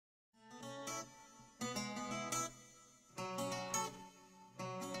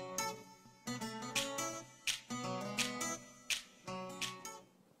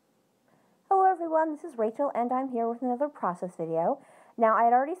everyone, this is Rachel and I'm here with another process video. Now I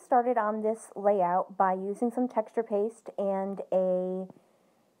had already started on this layout by using some texture paste and a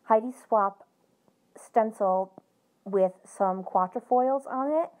Heidi Swap stencil with some quatrefoils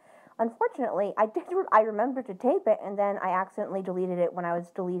on it. Unfortunately, I remembered to tape it and then I accidentally deleted it when I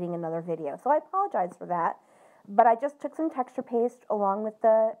was deleting another video. So I apologize for that. But I just took some texture paste along with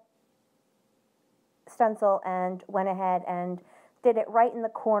the stencil and went ahead and did it right in the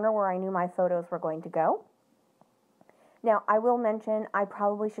corner where I knew my photos were going to go. Now, I will mention I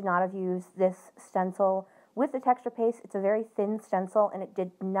probably should not have used this stencil with the texture paste. It's a very thin stencil and it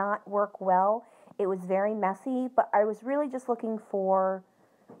did not work well. It was very messy, but I was really just looking for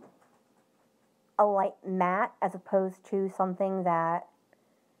a light matte as opposed to something that,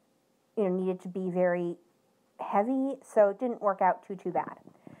 you know, needed to be very heavy, so it didn't work out too bad.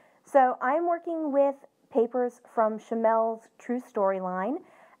 So I'm working with papers from Chamel's True Story line,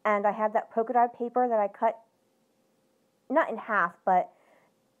 and I had that polka dot paper that I cut not in half, but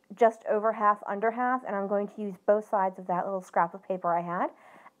just over half, under half, and I'm going to use both sides of that little scrap of paper I had.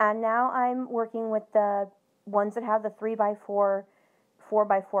 And now I'm working with the ones that have the 3x4,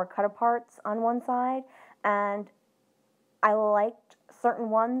 4x4 cut-aparts on one side, and I liked certain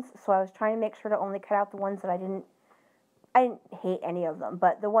ones, so I was trying to make sure to only cut out the ones that I didn't hate any of them,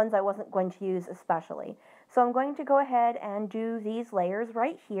 but the ones I wasn't going to use especially. So I'm going to go ahead and do these layers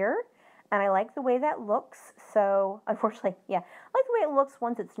right here, and I like the way that looks, so unfortunately, yeah, I like the way it looks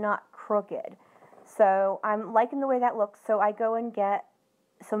once it's not crooked. So I'm liking the way that looks, so I go and get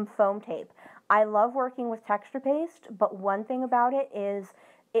some foam tape. I love working with texture paste, but one thing about it is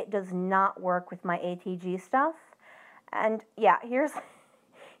it does not work with my ATG stuff. And yeah, here's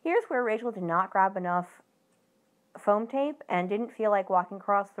where Rachel did not grab enough foam tape and didn't feel like walking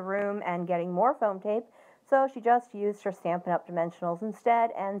across the room and getting more foam tape, so she just used her Stampin' Up! Dimensionals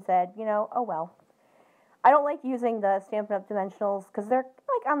instead and said, you know, oh well. I don't like using the Stampin' Up! Dimensionals because they're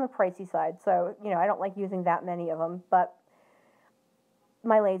like on the pricey side, so, you know, I don't like using that many of them, but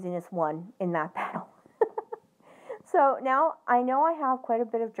my laziness won in that battle. So now I know I have quite a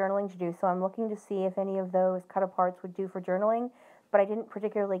bit of journaling to do, so I'm looking to see if any of those cut-aparts would do for journaling, but I didn't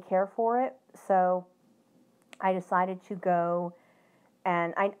particularly care for it, so I decided to go,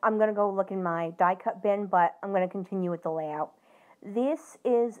 and I'm going to go look in my die cut bin, but I'm going to continue with the layout. This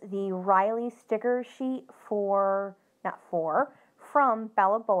is the Riley sticker sheet from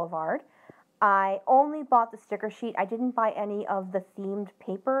Bella Boulevard. I only bought the sticker sheet. I didn't buy any of the themed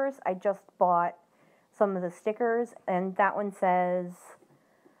papers. I just bought some of the stickers, and that one says,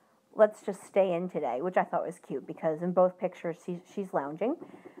 "Let's just stay in today," which I thought was cute because in both pictures she's lounging.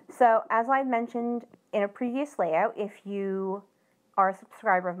 So as I mentioned in a previous layout, if you are a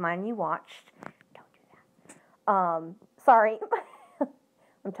subscriber of mine and you watched, don't do that. Sorry,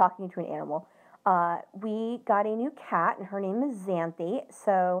 I'm talking to an animal. We got a new cat and her name is Xanthe.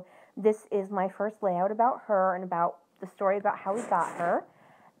 So this is my first layout about her and about the story about how we got her.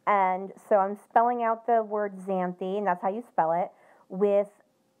 And so I'm spelling out the word Xanthe, and that's how you spell it, with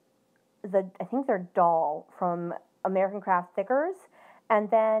I think they're doll from American Craft Stickers. And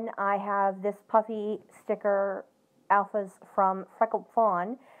then I have this puffy sticker, Alphas from Freckled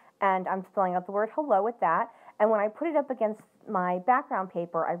Fawn, and I'm spelling out the word hello with that. And when I put it up against my background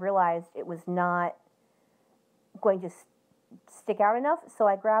paper, I realized it was not going to stick out enough, so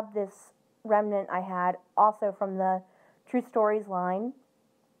I grabbed this remnant I had also from the True Stories line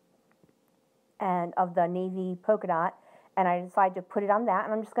and of the navy polka dot, and I decided to put it on that,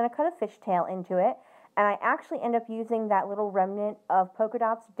 and I'm just going to cut a fishtail into it. And I actually end up using that little remnant of polka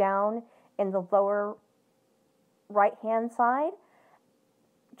dots down in the lower right-hand side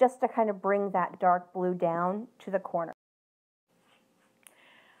just to kind of bring that dark blue down to the corner.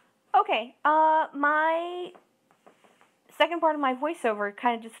 Okay, my second part of my voiceover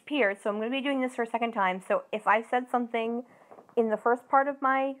kind of disappeared, so I'm going to be doing this for a second time. So if I said something in the first part of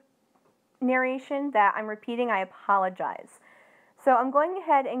my narration that I'm repeating, I apologize. So I'm going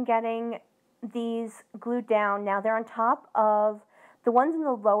ahead and getting these glued down. Now they're on top of, the ones in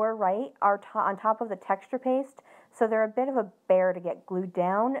the lower right are on top of the texture paste, so they're a bit of a bear to get glued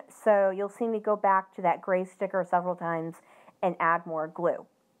down. So you'll see me go back to that gray sticker several times and add more glue.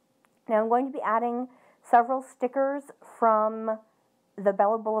 Now I'm going to be adding several stickers from the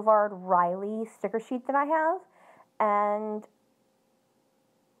Bella Boulevard Riley sticker sheet that I have, and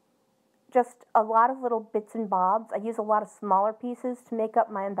just a lot of little bits and bobs. I use a lot of smaller pieces to make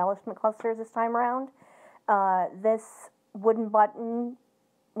up my embellishment clusters this time around. This wooden button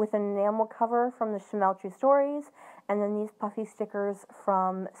with an enamel cover from the Chamel True Stories, and then these puffy stickers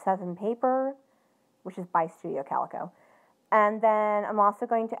from Seven Paper, which is by Studio Calico. And then I'm also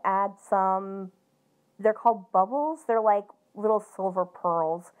going to add some They're called bubbles. They're like little silver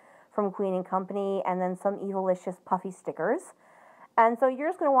pearls from Queen & Company, and then some Evilicious puffy stickers. And so you're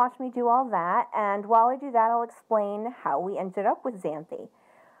just going to watch me do all that, and while I do that, I'll explain how we ended up with Xanthe.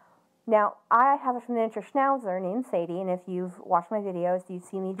 Now, I have a miniature schnauzer named Sadie, and if you've watched my videos, you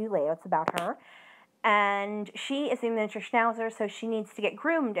see me do layouts about her. And she is a miniature schnauzer, so she needs to get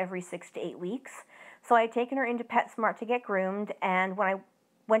groomed every 6 to 8 weeks. So I had taken her into PetSmart to get groomed, and when I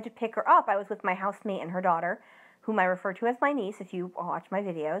went to pick her up, I was with my housemate and her daughter, whom I refer to as my niece if you watch my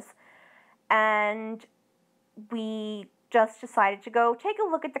videos. And we just decided to go take a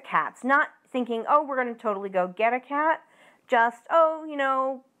look at the cats, not thinking, oh, we're going to totally go get a cat. Just, oh, you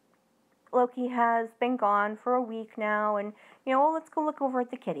know, Loki has been gone for a week now, and, you know, well, let's go look over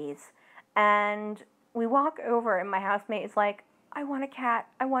at the kitties. And we walk over, and my housemate is like, I want a cat.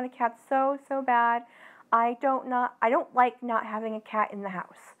 I want a cat so, so bad. I don't like not having a cat in the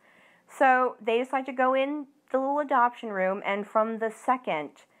house. So they decided to go in the little adoption room, and from the second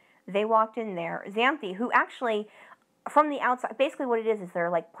they walked in there, Xanthe, who actually, from the outside, basically what it is they're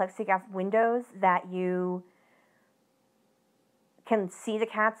like plexiglass windows that you can see the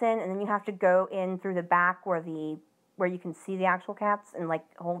cats in, and then you have to go in through the back where you can see the actual cats and like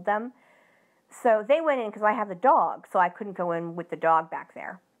hold them. So they went in because I have the dog, so I couldn't go in with the dog back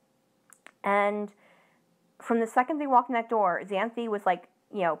there. And from the second they walked in that door, Xanthe was like,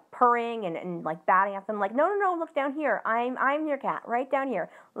 you know, purring and like batting at them, like, no, no, no, look down here. I'm your cat, right down here.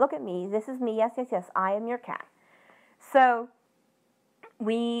 Look at me. This is me. Yes, yes, yes. I am your cat. So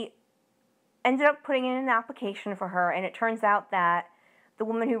we ended up putting in an application for her, and it turns out that the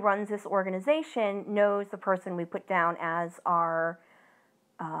woman who runs this organization knows the person we put down as our,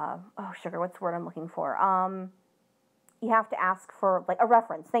 oh, sugar, what's the word I'm looking for? You have to ask for, like, a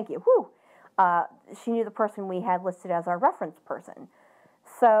reference. Thank you. Whew. She knew the person we had listed as our reference person.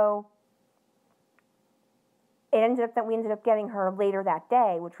 So it ended up that we ended up getting her later that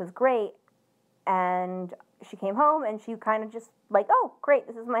day, which was great. And she came home, and she kind of just like, oh, great,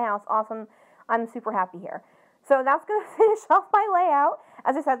 this is my house, awesome, I'm super happy here. So that's going to finish off my layout.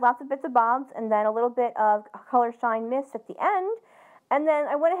 As I said, lots of bits of bobs, and then a little bit of color shine mist at the end. And then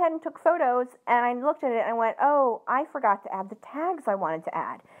I went ahead and took photos, and I looked at it, and I went, oh, I forgot to add the tags I wanted to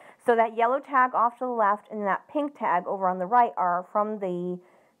add. So that yellow tag off to the left and that pink tag over on the right are from the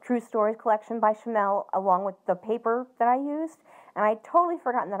True Stories collection by Chamel, along with the paper that I used. And I had totally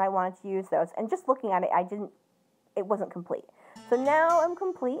forgotten that I wanted to use those. And just looking at it, it wasn't complete. So now I'm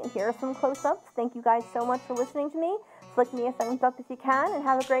complete, and here are some close-ups. Thank you guys so much for listening to me. Flick me a thumbs up if you can, and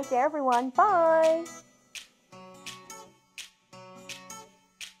have a great day, everyone. Bye!